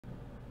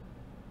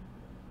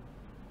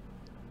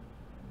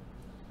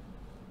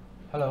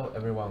Hello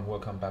everyone,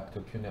 welcome back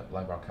to QNAP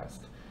live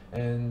broadcast.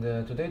 And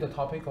today the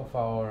topic of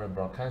our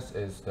broadcast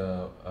is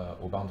the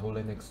Ubuntu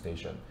Linux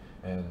Station,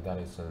 and that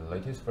is the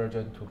latest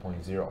version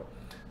 2.0.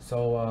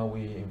 So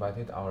we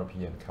invited our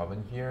PM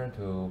Kelvin here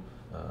to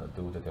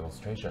do the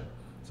demonstration.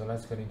 So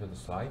let's get into the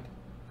slide.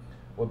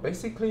 Well,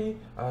 basically,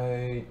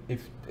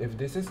 if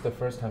this is the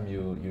first time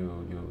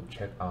you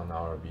check on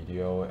our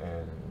video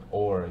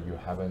or you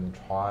haven't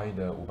tried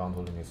the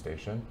Ubuntu Linux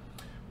Station,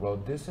 well,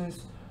 this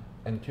is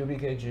an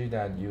QBKG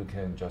that you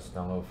can just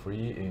download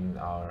free in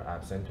our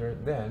App Center.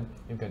 Then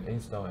you can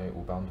install a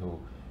Ubuntu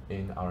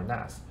in our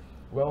NAS.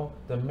 Well,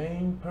 the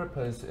main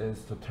purpose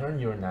is to turn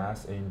your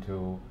NAS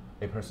into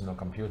a personal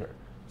computer.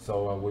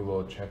 So we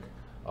will check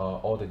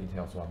all the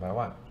details one by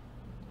one.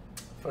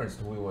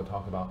 First, we will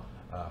talk about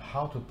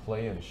how to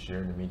play and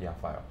share the media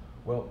file.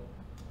 Well,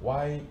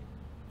 why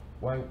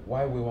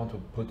we want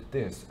to put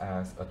this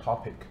as a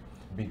topic?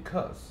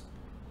 Because,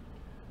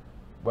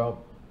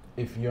 well,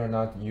 if you're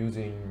not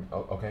using,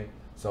 okay,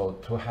 so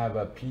to have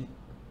a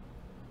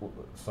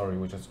sorry,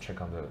 we just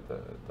check on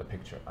the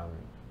picture.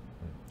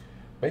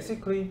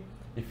 Basically,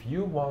 if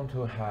you want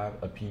to have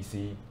a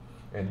PC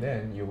and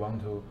then you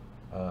want to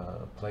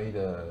play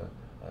the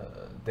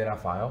data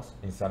files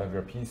inside of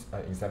your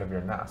inside of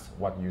your NAS,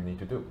 what you need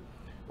to do?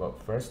 Well,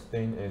 first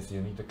thing is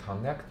you need to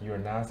connect your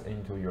NAS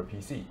into your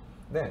PC.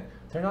 Then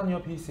turn on your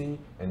PC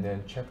and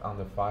then check on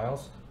the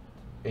files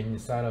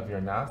inside of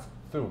your NAS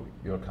through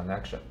your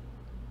connection.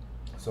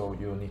 So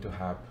you need to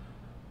have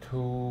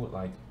two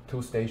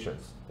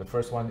stations. The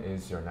first one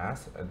is your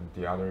NAS and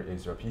the other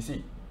is your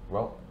PC.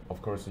 Well,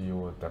 of course, you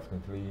will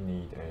definitely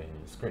need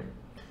a screen.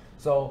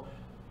 So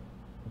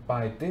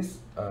by this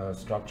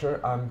structure,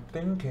 I'm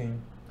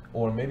thinking,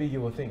 or maybe you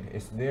will think,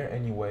 is there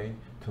any way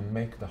to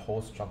make the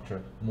whole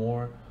structure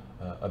more,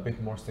 a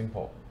bit more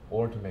simple,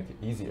 or to make it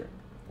easier?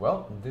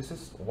 Well, this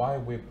is why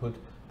we put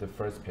the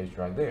first page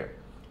right there.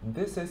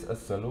 This is a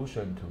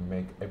solution to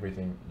make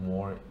everything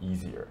more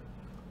easier,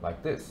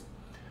 like this.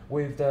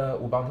 With the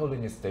Ubuntu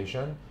Linux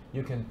Station,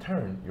 you can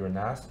turn your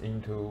NAS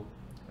into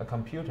a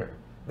computer.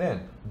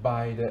 Then,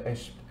 by the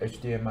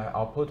HDMI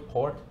output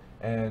port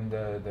and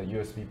the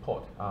USB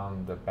port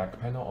on the back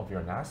panel of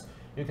your NAS,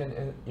 you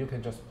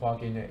can just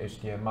plug in the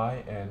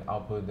HDMI and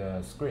output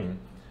the screen,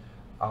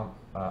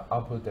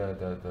 output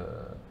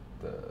the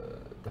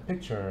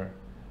picture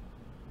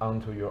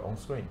onto your own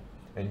screen,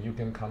 and you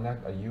can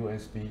connect a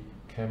USB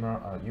camera,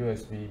 a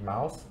USB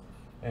mouse,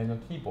 and a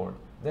keyboard.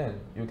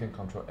 Then you can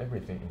control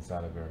everything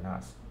inside of your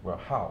NAS. Well,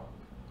 how?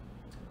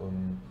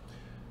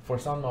 For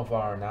some of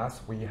our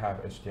NAS, we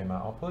have HDMI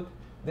output.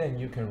 Then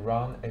you can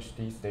run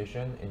HD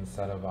Station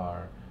inside of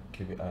our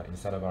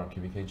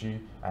QBKG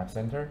App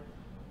Center.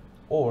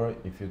 Or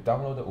if you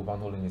download the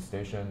Ubuntu Linux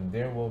Station,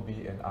 there will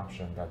be an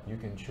option that you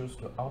can choose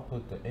to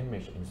output the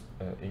image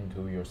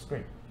into your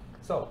screen.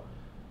 So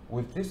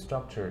with this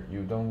structure,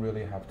 you don't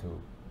really have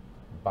to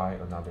buy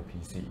another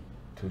PC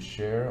to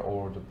share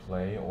or to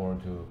play or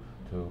to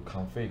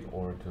config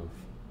or to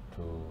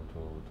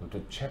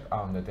check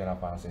on the data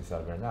files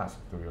inside of your NAS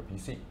through your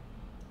PC.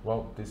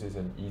 Well, this is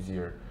an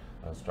easier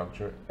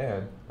structure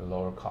and a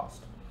lower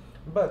cost.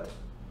 But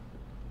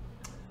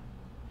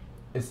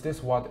is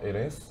this what it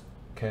is?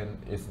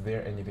 Is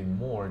there anything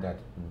more that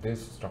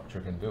this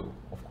structure can do?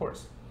 Of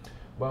course.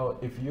 Well,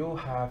 if you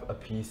have a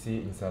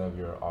PC inside of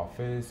your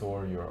office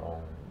or your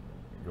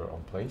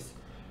own place,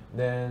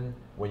 then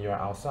when you're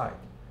outside,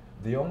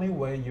 the only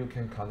way you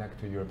can connect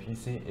to your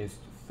PC is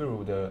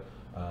through the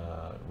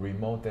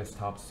remote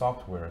desktop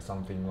software,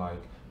 something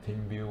like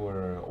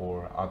TeamViewer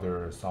or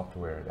other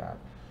software that.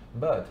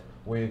 But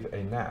with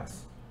a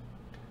NAS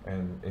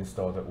and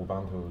install the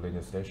Ubuntu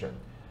Linux Station,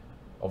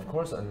 of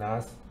course a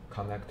NAS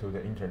connect to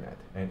the internet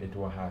and it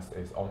will have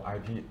its own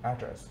IP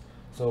address.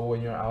 So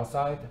when you're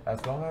outside,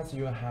 as long as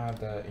you have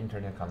the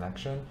internet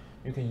connection,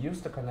 you can use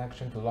the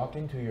connection to log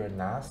into your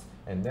NAS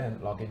and then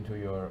log into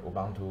your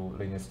Ubuntu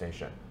Linux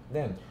Station.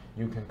 Then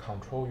you can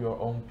control your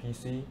own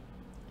PC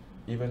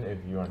even if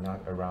you are not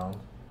around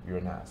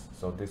your NAS.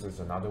 So this is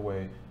another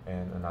way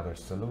and another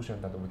solution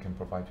that we can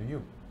provide to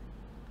you.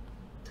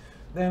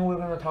 Then we're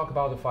going to talk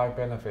about the 5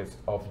 benefits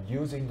of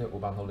using the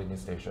Ubuntu Linux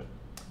Station.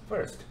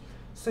 First,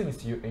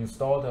 since you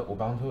install the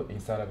Ubuntu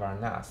inside of our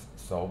NAS,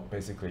 so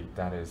basically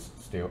that is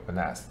still a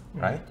NAS,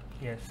 right?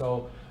 Yes.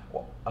 So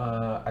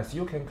as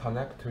you can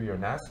connect to your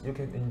NAS, you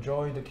can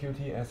enjoy the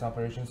Qt as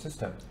operation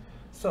system.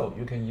 So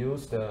you can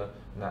use the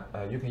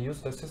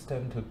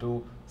system to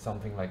do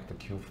something like the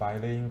Q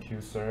filing,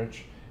 Q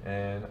search,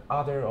 and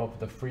other of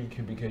the free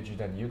QBKG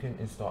that you can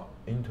install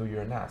into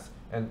your NAS.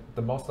 And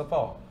the most of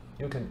all,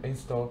 you can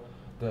install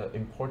the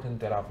important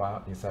data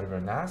file inside of your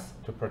NAS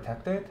to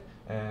protect it,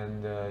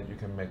 and you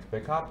can make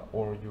backup,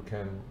 or you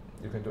can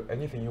do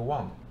anything you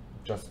want.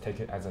 Just take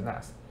it as a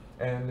NAS,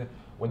 and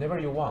whenever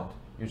you want,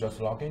 you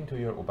just log into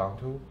your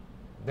Ubuntu.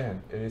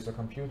 Then it is a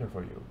computer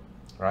for you,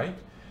 right?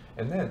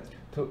 And then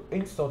to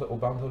install the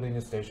Ubuntu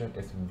Linux Station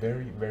is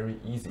very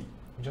easy.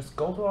 You just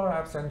go to our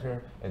App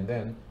Center and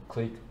then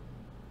click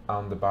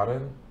on the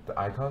button, the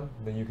icon,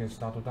 then you can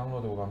start to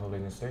download the Ubuntu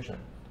Linux Station.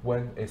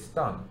 when it's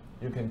done,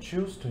 you can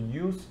choose to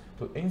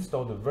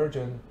install the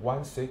version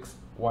 16,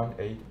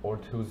 18, or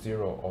 20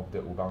 of the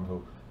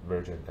Ubuntu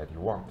version that you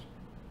want.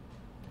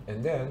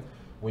 And then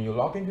when you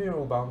log into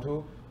your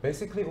Ubuntu,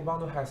 basically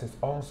Ubuntu has its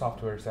own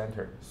software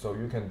center, so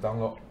you can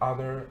download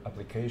other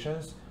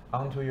applications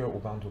onto your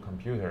Ubuntu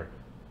computer.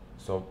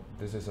 So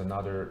this is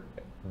another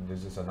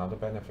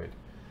benefit.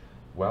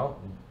 Well,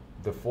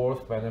 the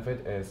fourth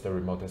benefit is the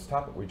remote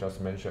desktop we just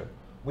mentioned.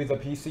 With a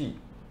PC,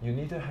 you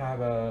need to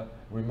have a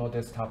remote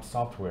desktop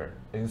software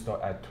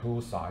installed at two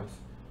sides.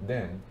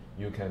 Then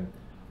you can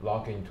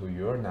log into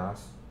your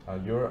NAS,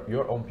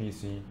 your own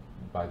PC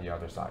by the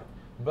other side.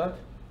 But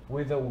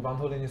with the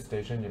Ubuntu Linux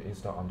Station you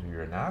install onto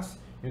your NAS,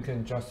 you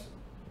can just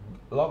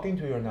log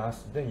into your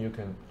NAS, then you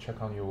can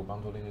check on your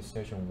Ubuntu Linux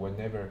Station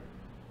whenever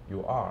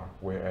you are,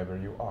 wherever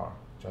you are,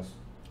 just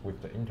with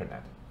the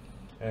internet.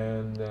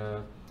 And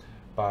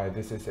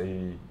this is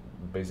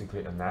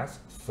basically a NAS.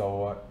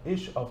 So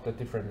each of the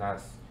different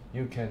NAS,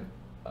 you can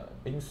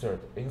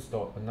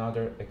install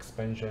another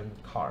expansion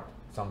card,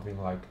 something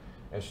like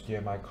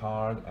HDMI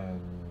card and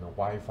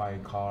Wi-Fi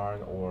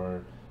card,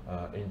 or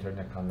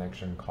internet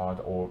connection card,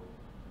 or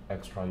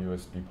extra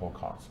USB port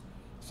cards.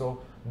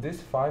 So these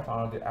 5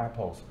 are the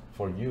apples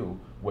for you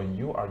when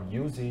you are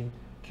using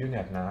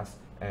QNAP NAS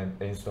and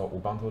install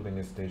Ubuntu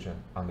Linux Station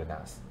on the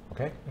NAS.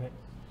 Okay?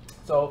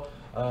 So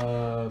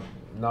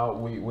now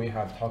we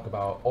have talked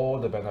about all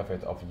the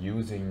benefits of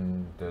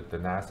using the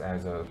NAS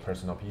as a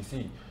personal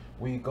PC.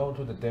 We go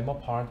to the demo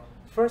part.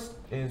 First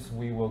is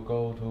we will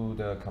go to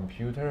the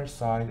computer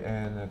side,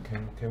 and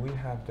can we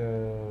have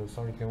the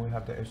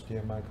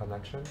HDMI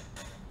connection?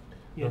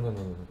 Yeah. No,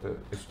 the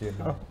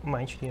HDMI. Oh,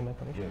 my HDMI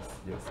connection.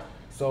 Yes.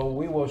 So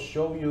we will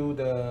show you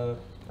the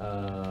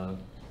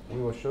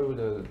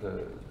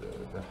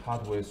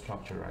hardware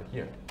structure right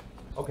here.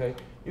 Okay,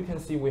 you can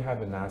see we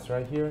have a NAS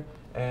right here,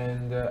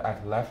 and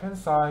at the left-hand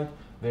side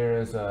there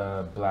is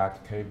a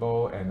black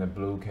cable and a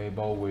blue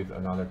cable with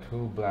another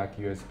 2 black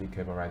USB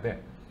cable right there.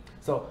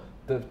 So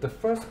the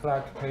first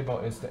black cable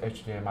is the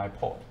HDMI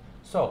port.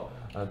 So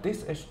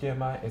this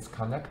HDMI is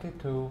connected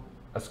to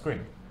a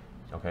screen.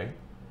 Okay.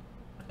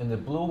 And the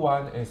blue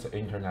one is the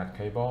internet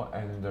cable,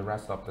 and the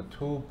rest of the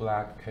 2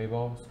 black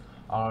cables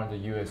are the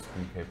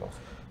USB cables.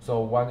 So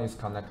one is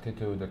connected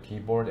to the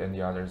keyboard, and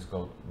the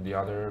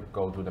other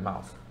go to the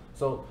mouse.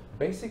 So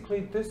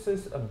basically, this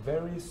is a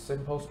very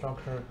simple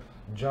structure,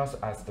 just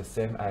as the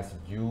same as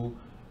you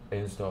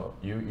install.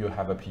 You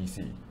have a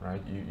PC,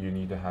 right? You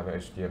need to have a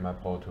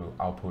HDMI port to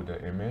output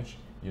the image.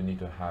 You need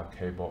to have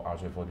cable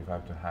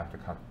RJ45 to have the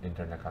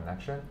internet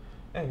connection.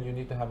 And you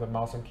need to have a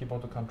mouse and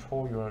keyboard to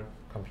control your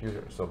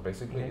computer. So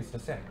basically it's the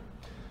same.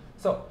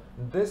 So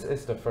this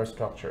is the first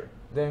structure.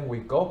 Then we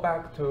go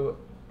back to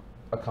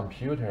a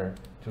computer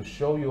to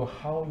show you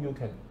how you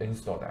can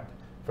install that.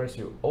 First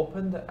you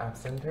open the App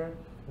Center,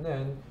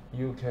 then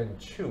you can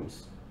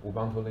choose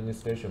Ubuntu Linux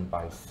Station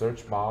by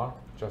search bar,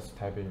 just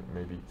type in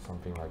maybe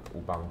something like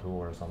Ubuntu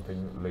or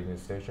something Linux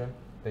Station,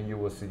 then you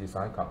will see this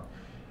icon.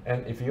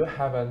 And if you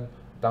haven't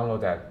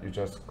downloaded that, you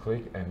just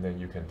click and then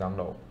you can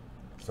download.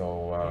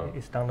 So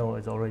it's download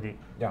is already.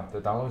 Yeah,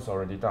 the download is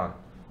already done.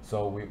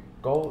 So we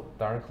go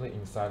directly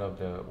inside of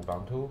the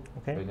Ubuntu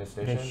Linux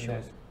Station. Okay,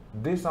 sure.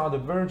 These are the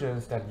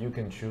versions that you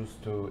can choose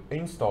to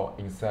install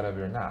inside of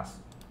your NAS.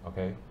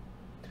 Okay.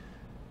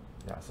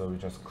 Yeah, so we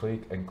just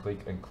click and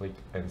click and click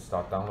and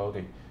start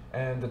downloading.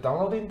 And the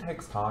downloading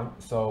takes time.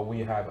 So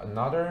we have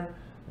another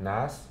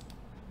NAS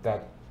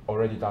that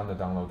already done the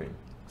downloading.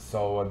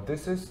 So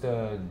this is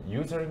the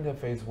user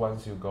interface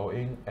once you go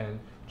in and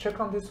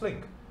check on this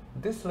link.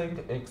 This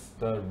link is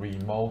the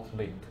remote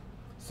link.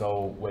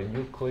 So when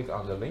you click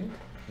on the link,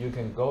 you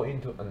can go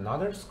into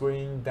another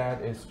screen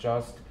that is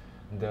just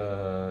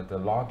the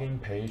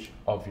login page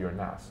of your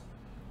NAS.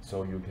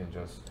 So you can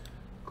just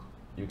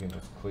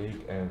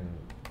click and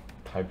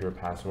type your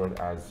password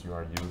as you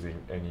are using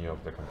any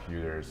of the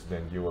computers,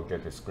 then you will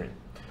get the screen.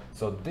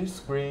 So this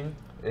screen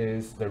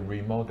is the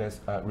remote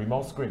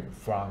screen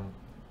from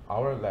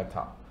our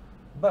laptop.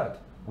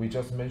 But we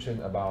just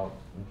mentioned about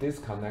this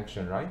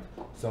connection, right?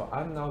 So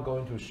I'm now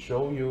going to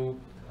show you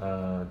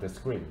the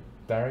screen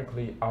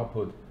directly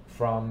output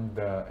from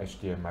the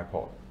HDMI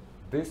port.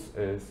 This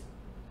is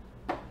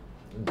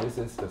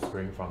the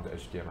screen from the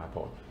HDMI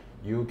port.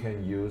 You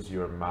can use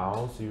your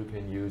mouse, you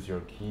can use your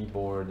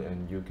keyboard,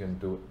 and you can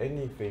do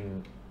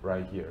anything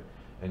right here.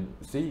 And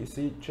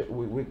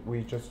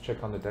we just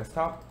check on the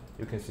desktop.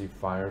 You can see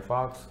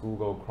Firefox,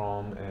 Google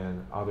Chrome,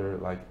 and other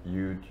like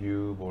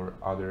YouTube or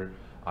other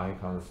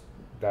icons.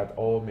 That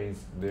all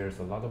means there's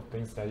a lot of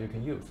things that you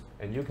can use,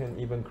 and you can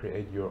even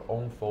create your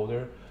own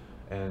folder.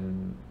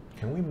 And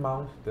can we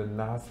mount the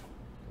NAS?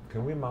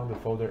 Can we mount the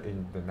folder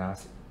in the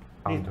NAS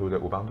onto the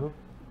Ubuntu?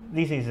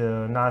 This is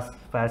a NAS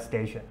file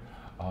station.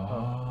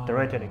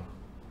 Directly.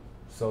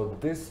 So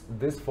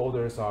these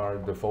folders are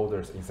the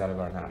folders inside of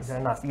our NAS.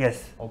 Inside NAS,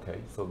 yes. Okay,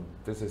 so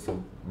this is a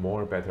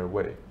more better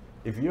way.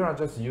 If you are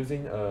just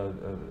using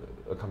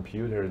a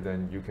computer,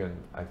 then you can,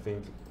 I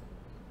think,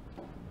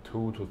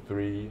 2 to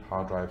 3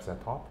 hard drives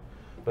at top.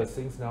 But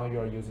since now you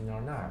are using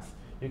our NAS,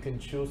 you can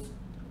choose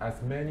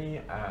as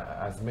many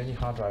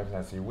hard drives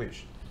as you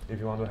wish. If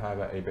you want to have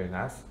an 8-bay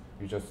NAS,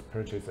 you just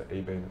purchase an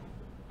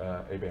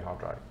 8-bay hard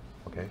drive.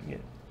 Okay. Yeah.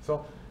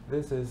 So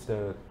this is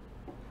the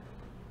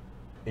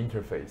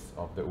interface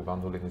of the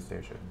Ubuntu Linux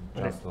Station,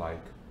 just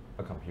like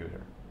a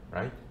computer,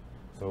 right?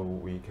 So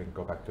we can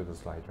go back to the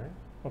slide, right?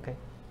 Okay.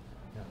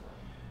 Yeah.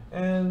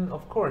 And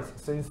of course,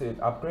 since it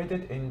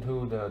upgraded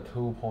into the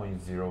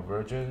 2.0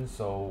 version,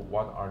 so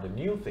what are the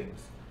new things?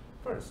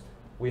 First,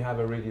 we have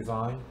a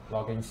redesigned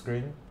login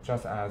screen,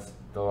 just as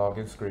the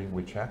login screen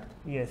we checked.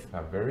 Yes.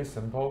 Very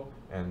simple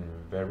and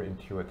very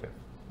intuitive.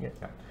 Yes.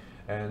 Yeah.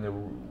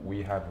 And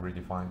we have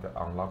redefined the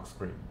unlock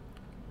screen,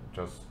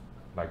 just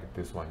like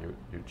this one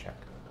you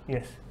checked.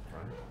 Yes.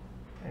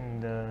 Right.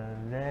 And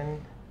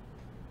then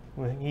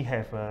we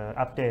have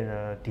update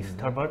the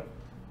disturber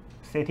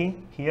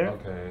setting here.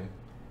 Okay.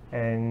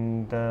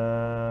 And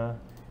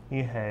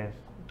we have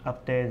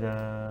update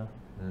the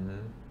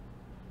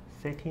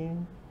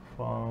setting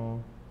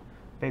from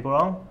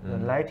background, the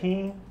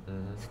lighting,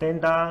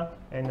 standard,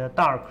 and the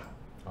dark.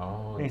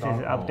 Oh, this dark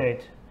is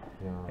update.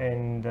 Yeah.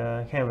 And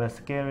have a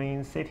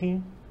scaling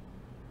setting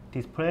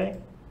display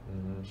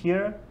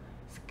here.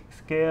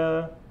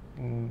 Scale,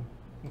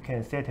 you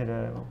can set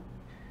the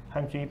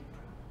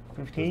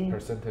 150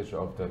 percentage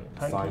of the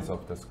size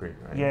of the screen,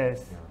 right?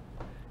 Yes.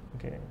 Yeah.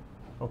 Okay.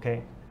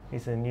 Okay.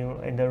 It's a new,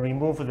 and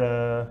remove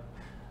the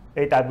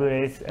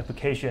AWS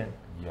application.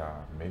 Yeah,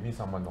 maybe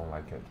someone don't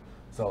like it.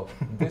 So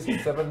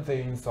these 7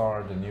 things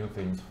are the new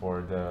things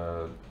for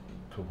the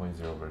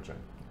 2.0 version.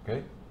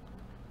 Okay.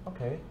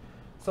 Okay.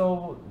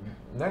 So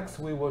next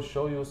we will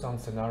show you some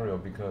scenario,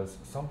 because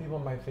some people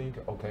might think,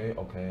 okay,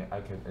 I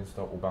can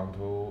install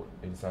Ubuntu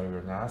inside of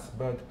your NAS,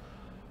 but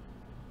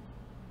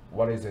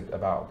what is it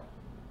about?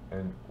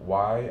 And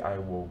why I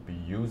will be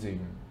using,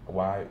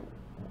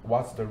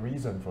 what's the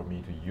reason for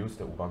me to use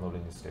the Ubuntu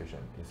Linux Station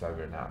inside of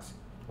your NAS?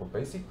 Well,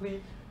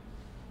 basically,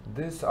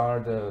 these are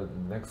the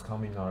next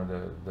coming are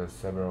the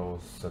several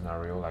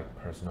scenario, like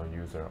personal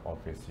user,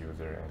 office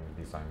user, and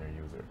designer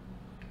user.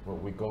 Well,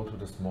 we go to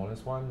the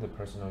smallest one, the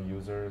personal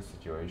user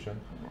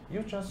situation. You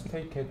just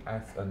take it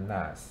as a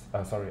NAS,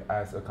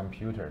 as a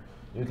computer.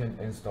 You can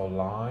install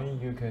Line,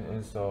 you can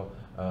install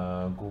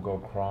Google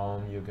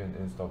Chrome, you can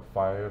install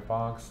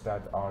Firefox.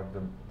 That are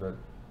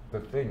the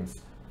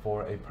things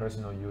for a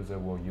personal user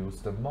will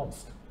use the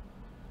most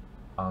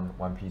on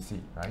one PC,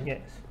 right?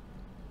 Yes.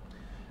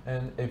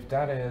 And if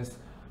that is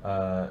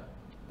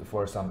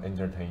for some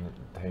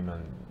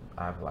entertainment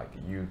app like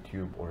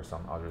YouTube or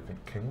some other thing,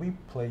 can we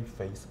play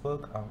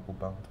Facebook on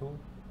Ubuntu?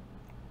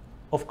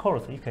 Of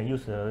course, you can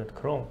use the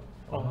Chrome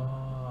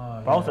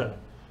browser.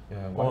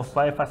 Yeah. Or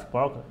Firefox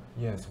browser.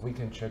 Yes, we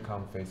can check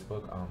on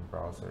Facebook on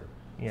browser.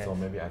 Yes. So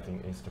maybe I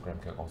think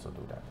Instagram can also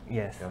do that.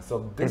 Yes. Yeah,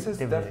 so this is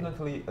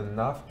definitely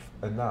enough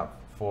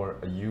for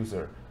a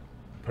user,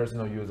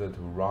 personal user,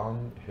 to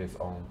run his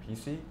own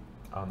PC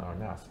on our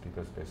NAS,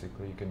 because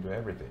basically you can do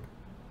everything.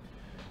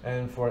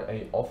 And for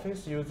a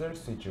office user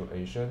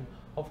situation,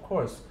 of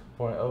course,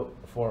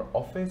 for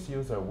office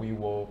user, we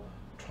will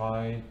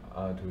try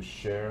to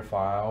share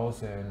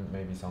files, and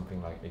maybe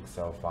something like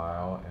Excel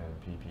file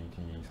and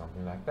PPT,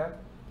 something like that.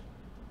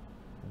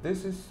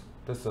 This is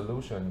the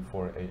solution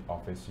for a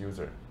office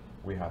user.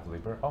 We have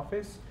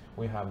LibreOffice.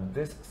 We have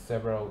this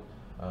several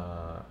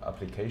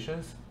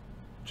applications,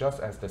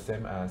 just as the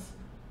same as,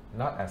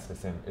 not as the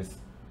same, it's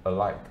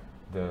alike.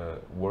 The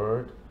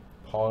Word,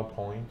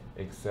 PowerPoint,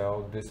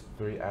 Excel, these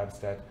 3 apps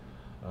that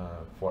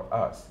for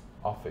us,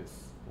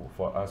 Office,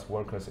 for us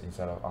workers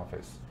inside of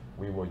Office,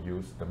 we will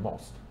use the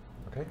most,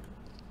 okay?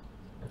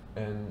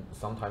 And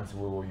sometimes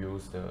we will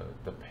use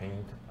the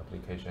Paint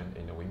application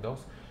in the Windows.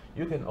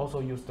 You can also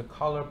use the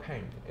Color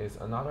Paint. It's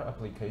another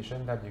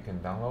application that you can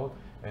download,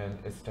 and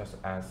it's just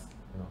as,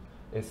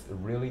 it's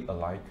really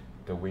alike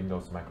the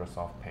Windows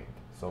Microsoft Paint.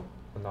 So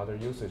another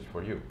usage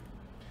for you.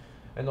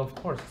 And of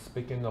course,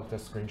 speaking of the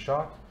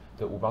screenshot,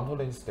 the Ubuntu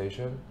Linux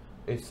Station,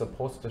 it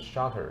supports the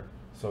shutter,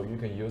 so you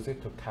can use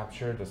it to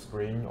capture the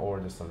screen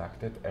or the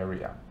selected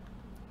area.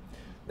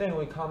 Then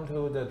we come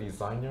to the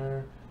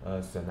designer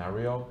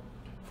scenario.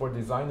 For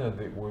designer,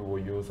 we will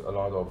use a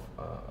lot of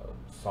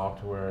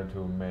software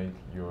to make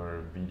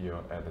your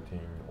video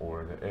editing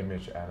or the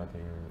image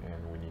editing,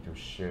 and we need to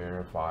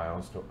share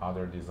files to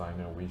other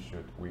designers.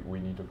 We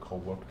need to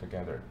co-work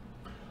together.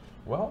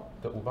 Well,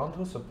 the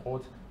Ubuntu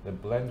supports the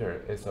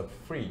Blender. Is a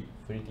free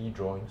 3D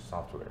drawing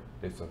software.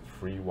 It's a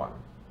free one.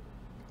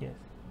 Yes.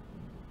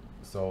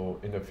 So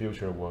in the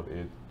future, will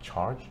it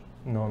charge?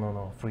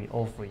 No, free,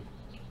 all free.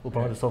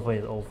 Ubuntu software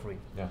is all free.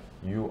 Yeah,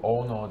 you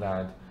all know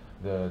that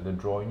the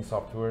drawing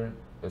software,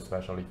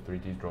 especially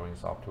 3D drawing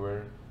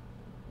software,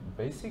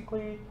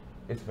 basically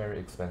it's very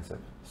expensive.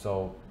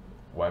 So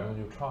why don't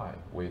you try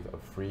with a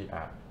free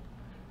app,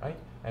 right?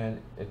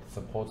 And it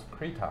supports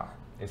Krita.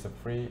 It's a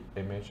free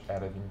image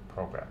editing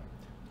program,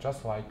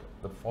 just like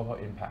the Photo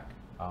Impact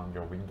on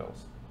your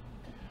Windows.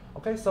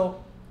 Okay,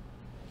 so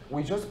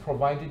we just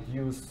provided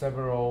you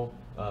several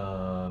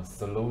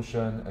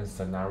solution and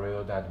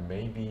scenario that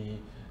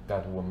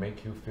that will make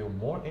you feel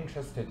more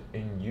interested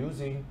in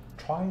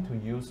trying to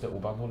use the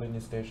Ubuntu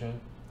Linux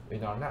Station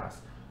in our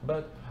NAS.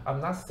 But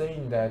I'm not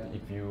saying that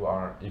if you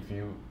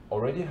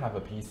already have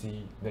a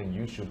PC, then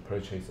you should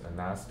purchase a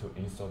NAS to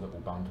install the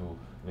Ubuntu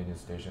Linux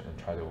Station and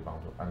try the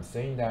Ubuntu. I'm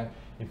saying that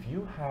if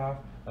you have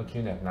a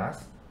QNAP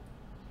NAS,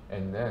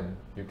 and then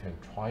you can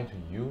try to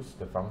use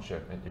the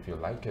function, and if you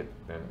like it,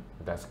 then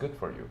that's good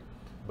for you.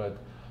 But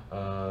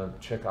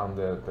check on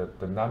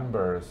the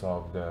numbers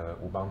of the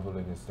Ubuntu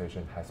Linux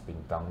Station has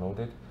been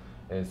downloaded.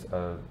 It's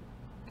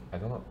I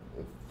don't know,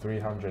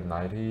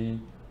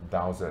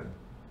 390,000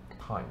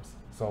 times.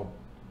 So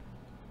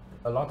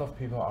a lot of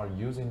people are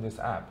using this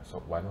app,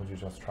 so why don't you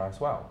just try as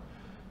well?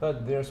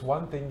 But there's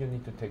one thing you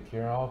need to take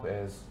care of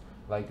is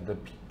like the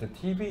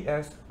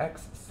TVS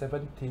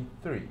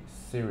X73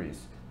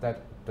 series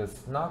that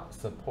does not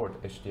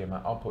support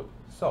HDMI output.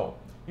 So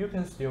you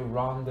can still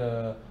run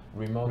the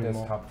remote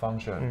desktop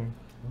function,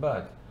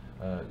 but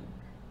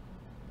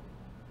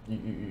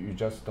you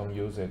just don't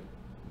use it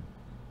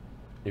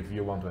if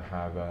you want to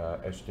have a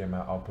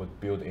HDMI output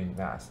built-in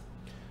NAS.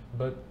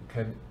 But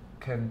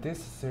can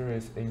this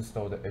series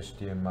install the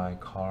HDMI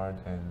card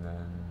and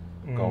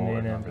then go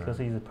another? Because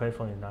the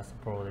platform is not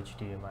support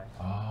HDMI.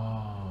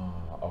 Ah,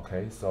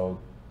 okay. So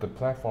the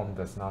platform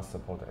does not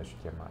support the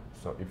HDMI.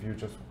 So if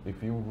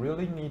you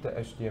really need the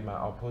HDMI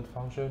output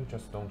function,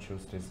 just don't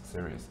choose this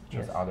series.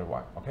 Just other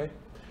one. Okay.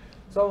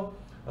 So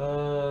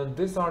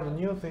these are the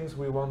new things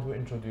we want to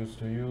introduce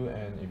to you.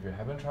 And if you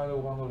haven't tried the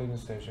Ubuntu Linux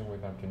Station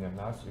with our QNAP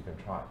NAS, you can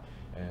try.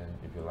 And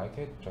if you like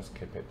it, just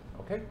keep it.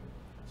 Okay.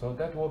 So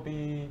that will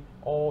be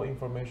all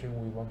information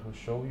we want to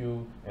show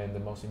you. And the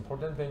most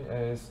important thing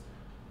is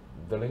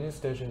the Linux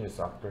Station is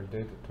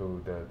upgraded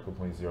to the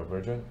 2.0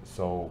 version.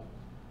 So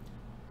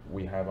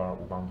we have our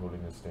Ubuntu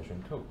Linux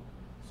Station too.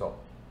 So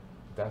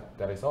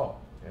that is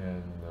all.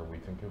 And we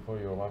thank you for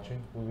your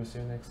watching. We will see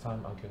you next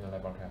time on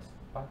QNAP Broadcast.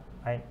 Bye.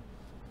 Bye.